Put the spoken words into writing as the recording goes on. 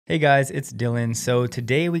Hey guys, it's Dylan. So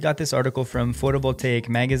today we got this article from Photovoltaic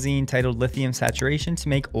magazine titled Lithium Saturation to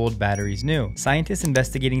Make Old Batteries New. Scientists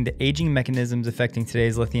investigating the aging mechanisms affecting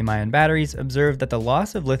today's lithium-ion batteries observed that the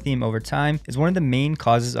loss of lithium over time is one of the main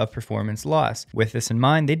causes of performance loss. With this in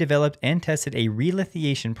mind, they developed and tested a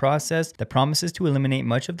relithiation process that promises to eliminate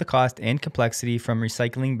much of the cost and complexity from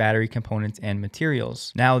recycling battery components and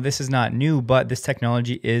materials. Now, this is not new, but this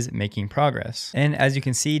technology is making progress. And as you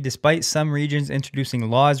can see, despite some regions introducing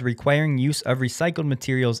laws requiring use of recycled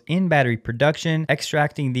materials in battery production,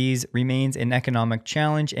 extracting these remains an economic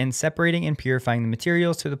challenge, and separating and purifying the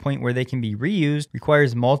materials to the point where they can be reused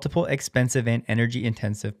requires multiple expensive and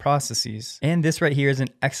energy-intensive processes. And this right here is an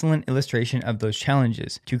excellent illustration of those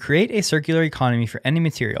challenges. To create a circular economy for any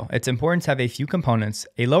material, it's important to have a few components: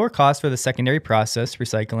 a lower cost for the secondary process,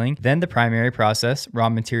 recycling, then the primary process, raw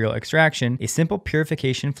material extraction, a simple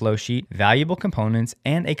purification flow sheet, valuable components,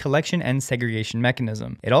 and a collection and segregation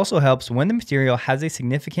mechanism. It also helps when the material has a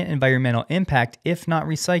significant environmental impact if not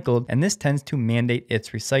recycled, and this tends to mandate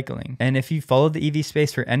its recycling. And if you followed the EV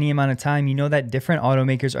space for any amount of time, you know that different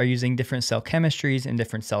automakers are using different cell chemistries and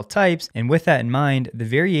different cell types, and with that in mind, the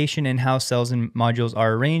variation in how cells and modules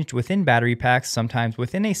are arranged within battery packs, sometimes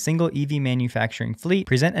within a single EV manufacturing fleet,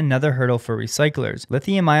 present another hurdle for recyclers.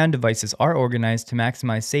 Lithium-ion devices are organized to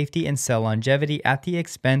maximize safety and cell longevity at the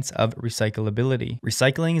expense of recyclability.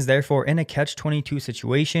 Recycling is therefore in a catch-22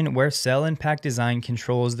 situation where cell and pack design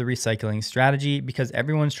controls the recycling strategy because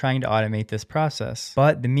everyone's trying to automate this process.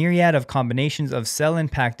 But the myriad of combinations of cell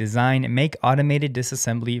and pack design make automated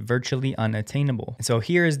disassembly virtually unattainable. So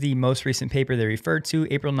here is the most recent paper they referred to,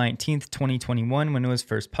 April 19th, 2021, when it was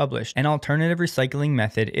first published. An alternative recycling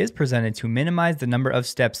method is presented to minimize the number of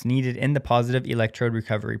steps needed in the positive electrode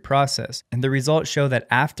recovery process. And the results show that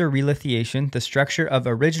after relithiation, the structure of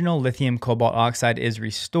original lithium cobalt oxide is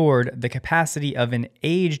restored. The capacity of an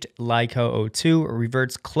aged LiCoO2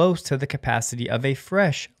 reverts close to the capacity of a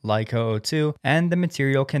fresh LiCoO2, and the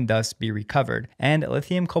material can thus be recovered. And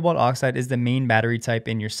lithium cobalt oxide is the main battery type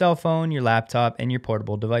in your cell phone, your laptop, and your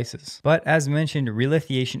portable devices. But as mentioned,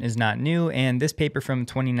 relithiation is not new, and this paper from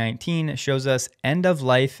 2019 shows us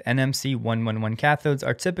end-of-life NMC 111 cathodes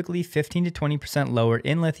are typically 15 to 20% lower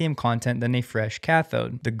in lithium content than a fresh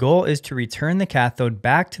cathode. The goal is to return the cathode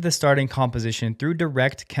back to the starting composition through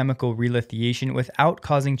direct chemical relithiation without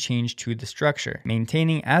causing change to the structure,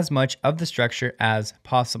 maintaining as much of the structure as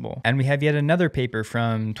possible. And we have yet another paper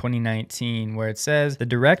from 2019 where it says the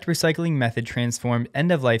direct recycling method transformed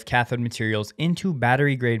end-of-life cathode materials into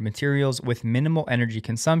battery-grade materials with minimal energy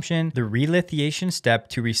consumption. The relithiation step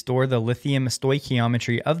to restore the lithium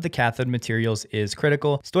stoichiometry of the cathode materials is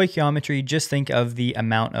critical. Stoichiometry, just think of the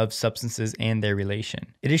amount of substances and their relation.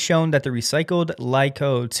 It is shown that the recycled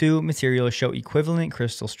LiCoO2 materials show equivalent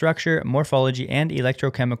crystal structure, morphology, and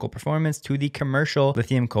electrochemical performance to the commercial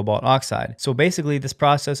lithium cobalt oxide. So basically, this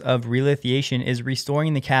process of relithiation is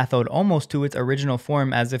restoring the cathode almost to its original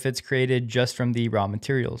form as if it's created just from the raw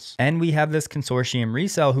materials. And we have this consortium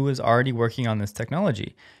ReCell who is already working on this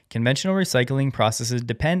technology. Conventional recycling processes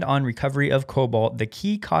depend on recovery of cobalt, the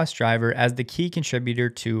key cost driver, as the key contributor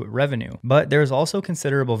to revenue. But there is also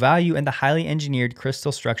considerable value in the highly engineered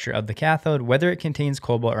crystal structure of the cathode, whether it contains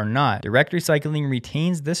cobalt or not. Direct recycling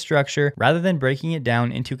retains this structure rather than breaking it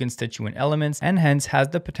down into constituent elements, and hence has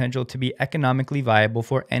the potential to be economically viable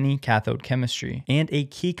for any cathode chemistry. And a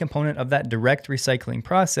key component of that direct recycling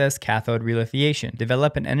process, cathode relithiation.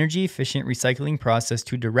 Develop an energy-efficient recycling process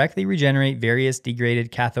to directly regenerate various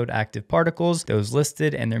degraded cathode active particles, those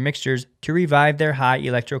listed, and their mixtures to revive their high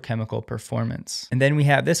electrochemical performance. And then we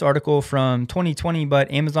have this article from 2020, but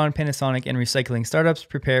Amazon, Panasonic, and recycling startups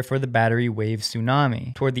prepare for the battery wave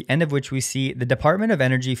tsunami, toward the end of which we see the Department of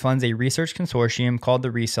Energy funds a research consortium called the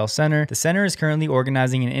ReCell Center. The center is currently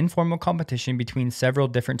organizing an informal competition between several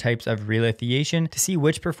different types of relithiation to see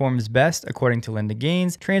which performs best, according to Linda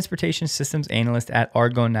Gaines, transportation systems analyst at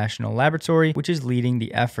Argonne National Laboratory, which is leading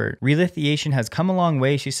the effort. Relithiation has come a long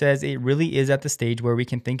way, she says. It really is at the stage where we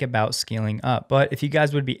can think about scaling up. But if you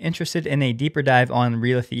guys would be interested in a deeper dive on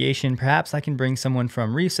relithiation, perhaps I can bring someone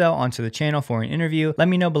from ReCell onto the channel for an interview. Let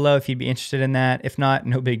me know below if you'd be interested in that. If not,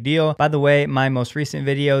 no big deal. By the way, my most recent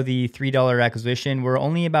video, the $3 acquisition, we're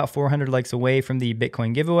only about 400 likes away from the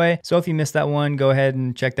Bitcoin giveaway. So if you missed that one, go ahead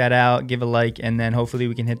and check that out, give a like, and then hopefully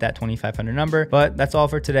we can hit that 2,500 number. But that's all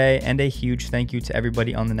for today, and a huge thank you to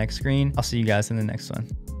everybody on the next screen. I'll see you guys in the next one.